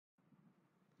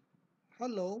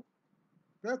Hello,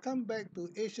 welcome back to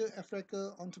Asia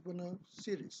Africa Entrepreneur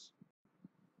Series.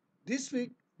 This week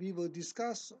we will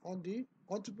discuss on the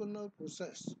entrepreneur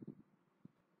process.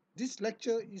 This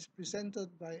lecture is presented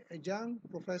by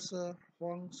adjunct Professor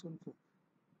Huang Sun-Fu.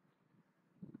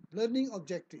 Learning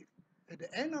objective. At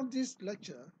the end of this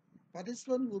lecture,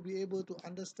 participants will be able to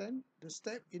understand the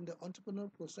step in the entrepreneur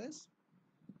process,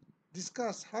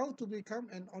 discuss how to become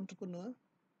an entrepreneur,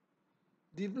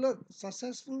 develop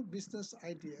successful business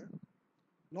idea,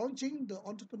 launching the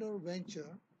entrepreneur venture,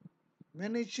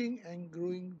 managing and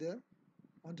growing the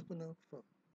entrepreneur firm.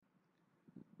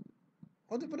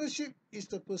 Entrepreneurship is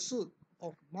the pursuit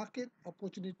of market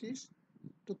opportunities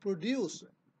to produce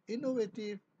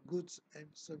innovative goods and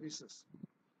services.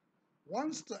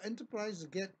 Once the enterprise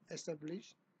gets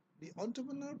established, the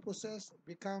entrepreneurial process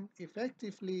becomes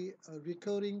effectively a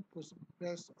recurring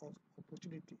process of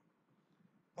opportunity.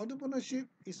 Entrepreneurship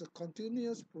is a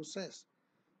continuous process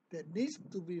that needs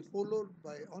to be followed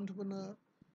by entrepreneurs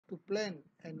to plan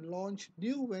and launch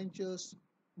new ventures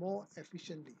more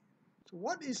efficiently. So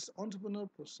what is entrepreneurial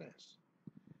process?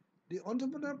 The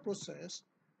entrepreneurial process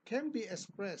can be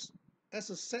expressed as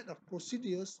a set of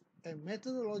procedures and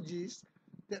methodologies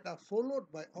that are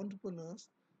followed by entrepreneurs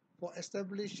for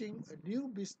establishing a new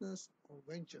business or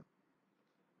venture.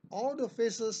 All the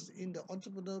phases in the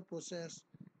entrepreneurial process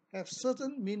have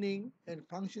certain meaning and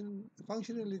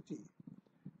functionality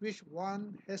which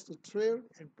one has to trail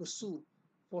and pursue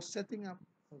for setting up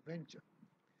a venture.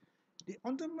 The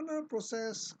entrepreneurial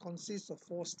process consists of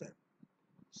 4 steps.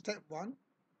 Step 1,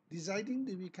 deciding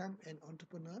to become an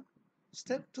entrepreneur.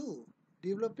 Step 2,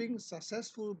 developing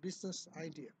successful business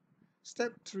idea.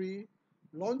 Step 3,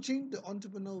 launching the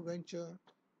entrepreneurial venture.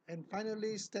 And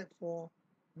finally, step 4,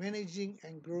 managing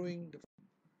and growing the firm.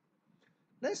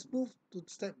 Let's move to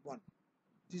step 1,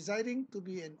 deciding to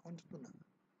be an entrepreneur.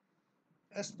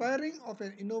 Aspiring of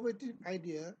an innovative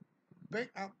idea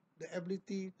back up the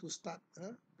ability to start a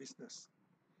business.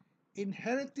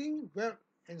 Inheriting wealth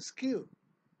and skill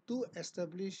to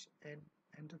establish an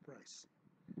enterprise.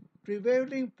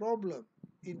 Prevailing problem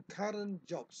in current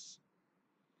jobs.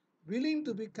 Willing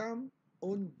to become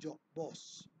own job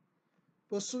boss.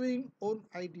 Pursuing own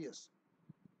ideas.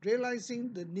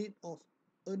 Realizing the need of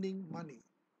earning money.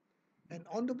 An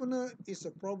entrepreneur is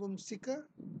a problem seeker,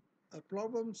 a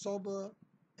problem solver,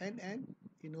 and an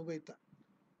innovator.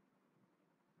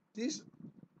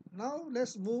 Now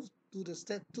let's move to the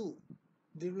step 2,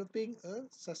 developing a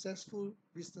successful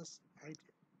business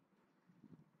idea.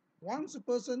 Once a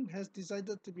person has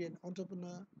decided to be an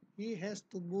entrepreneur, he has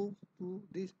to move to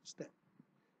this step.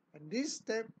 And this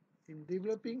step in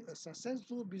developing a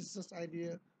successful business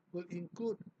idea will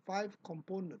include 5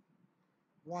 components.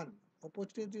 1.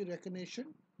 Opportunity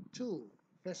recognition. 2.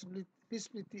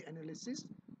 Feasibility analysis.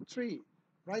 3.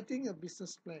 Writing a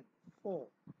business plan. 4.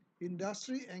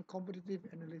 Industry and competitive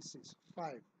analysis.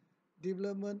 5.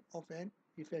 Development of an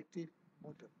effective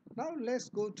model. Now let's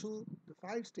go to the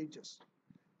 5 stages.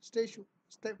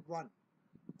 Step 1.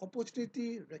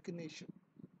 Opportunity recognition.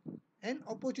 An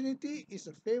opportunity is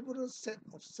a favorable set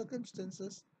of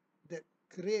circumstances that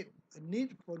create a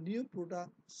need for new product,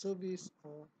 service,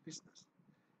 or business.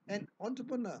 An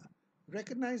entrepreneur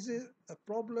recognizes a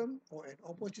problem or an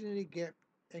opportunity gap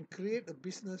and create a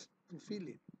business to fill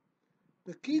it.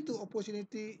 The key to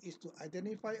opportunity is to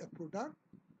identify a product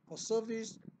or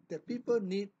service that people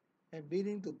need and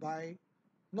willing to buy,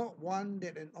 not one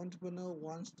that an entrepreneur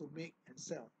wants to make and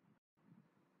sell.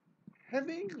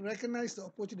 Having recognized the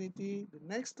opportunity,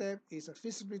 the next step is a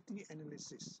feasibility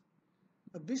analysis.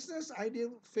 A business idea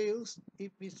fails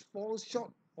if it falls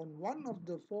short on one of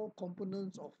the 4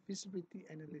 components of feasibility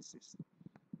analysis: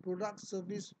 product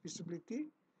service feasibility,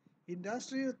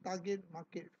 industrial target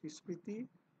market feasibility,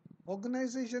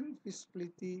 organization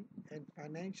feasibility, and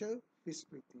financial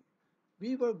feasibility.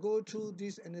 We will go through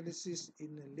this analysis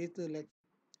in a later lecture.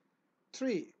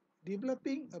 3.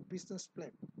 Developing a business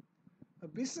plan. A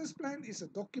business plan is a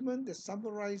document that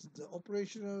summarizes the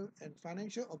operational and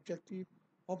financial objective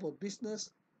of a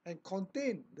business and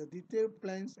contains the detailed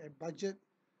plans and budget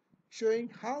showing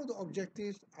how the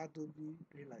objectives are to be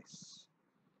realized.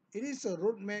 It is a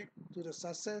roadmap to the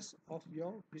success of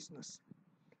your business.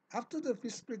 After the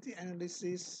feasibility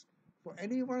analysis, for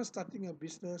anyone starting a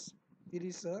business, it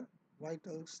is a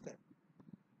vital step.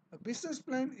 A business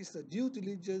plan is a due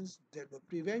diligence that will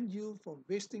prevent you from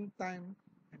wasting time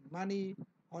and money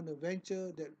on a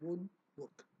venture that won't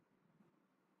work.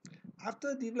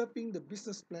 After developing the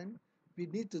business plan, we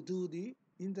need to do the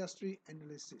industry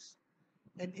analysis.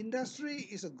 An industry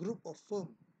is a group of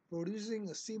firms producing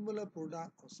a similar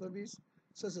product or service,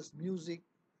 such as music,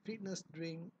 fitness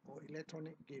drink, or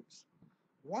electronic games.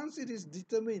 Once it is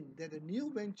determined that a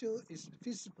new venture is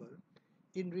feasible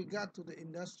in regard to the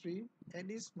industry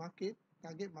and its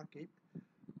target market,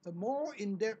 a more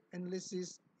in-depth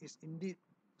analysis is indeed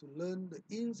to learn the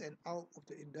ins and outs of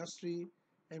the industry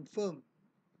and firm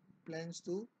plans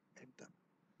to enter.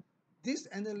 This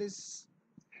analysis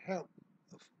help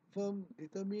a firm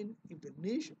determine if the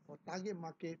niche or target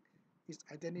market is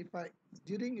identified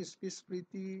during its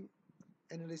feasibility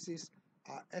analysis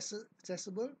are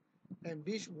accessible and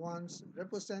which ones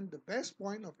represent the best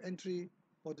point of entry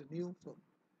for the new firm.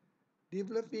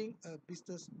 Developing a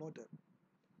business model.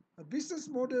 A business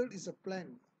model is a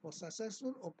plan for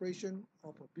successful operation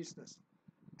of a business.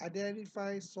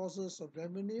 Identify sources of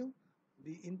revenue,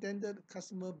 the intended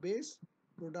customer base,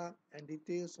 product, and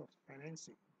details of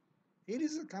financing. It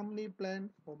is a company plan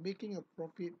for making a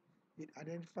profit. It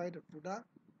identifies the product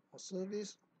or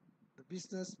service the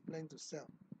business plan to sell.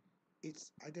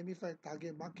 It's identified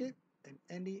target market and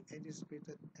any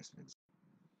anticipated expense.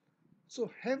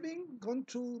 So having gone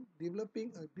through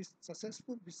developing a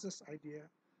successful business idea,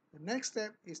 the next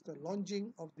step is the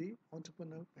launching of the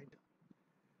entrepreneur venture.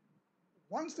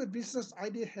 Once the business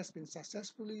idea has been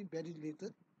successfully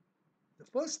validated, the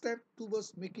first step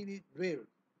towards making it real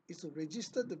is to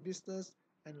register the business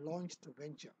and launch the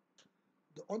venture.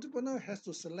 The entrepreneur has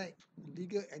to select the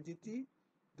legal entity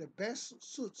that best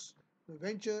suits the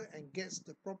venture and gets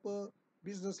the proper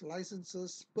business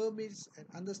licenses, permits, and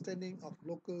understanding of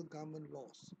local government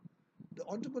laws. The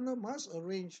entrepreneur must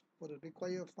arrange for the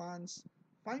required funds,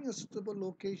 find a suitable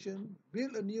location,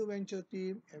 build a new venture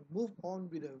team, and move on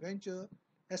with the venture,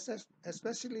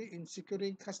 especially in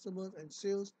securing customers and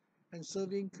sales and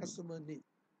serving customer needs.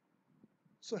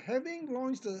 So having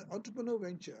launched the entrepreneur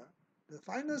venture, the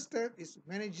final step is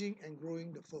managing and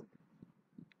growing the firm.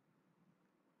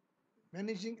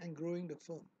 Managing and growing the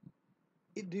firm.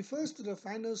 It refers to the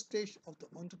final stage of the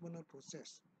entrepreneur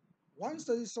process. Once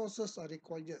the resources are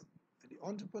required, the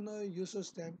entrepreneur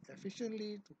uses them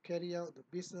efficiently to carry out the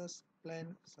business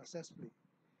plan successfully.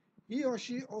 He or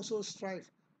she also strives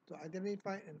to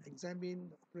identify and examine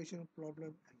the operational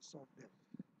problem and solve them.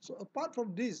 So apart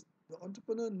from this, the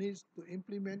entrepreneur needs to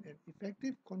implement an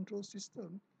effective control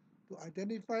system to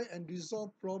identify and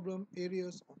resolve problem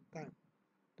areas on time.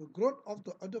 The growth of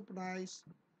the enterprise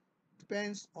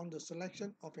depends on the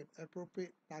selection of an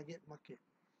appropriate target market.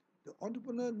 The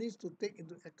entrepreneur needs to take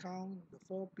into account the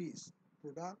 4 P's: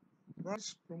 product,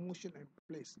 price, promotion, and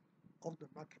place of the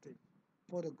marketing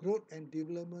for the growth and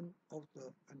development of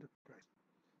the enterprise.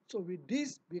 So with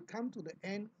this, we come to the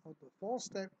end of the 4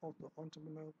 steps of the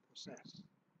entrepreneurial process.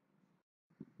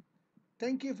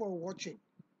 Thank you for watching.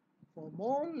 For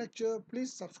more lecture,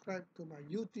 please subscribe to my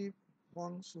YouTube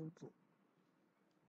Huang Sun Fu.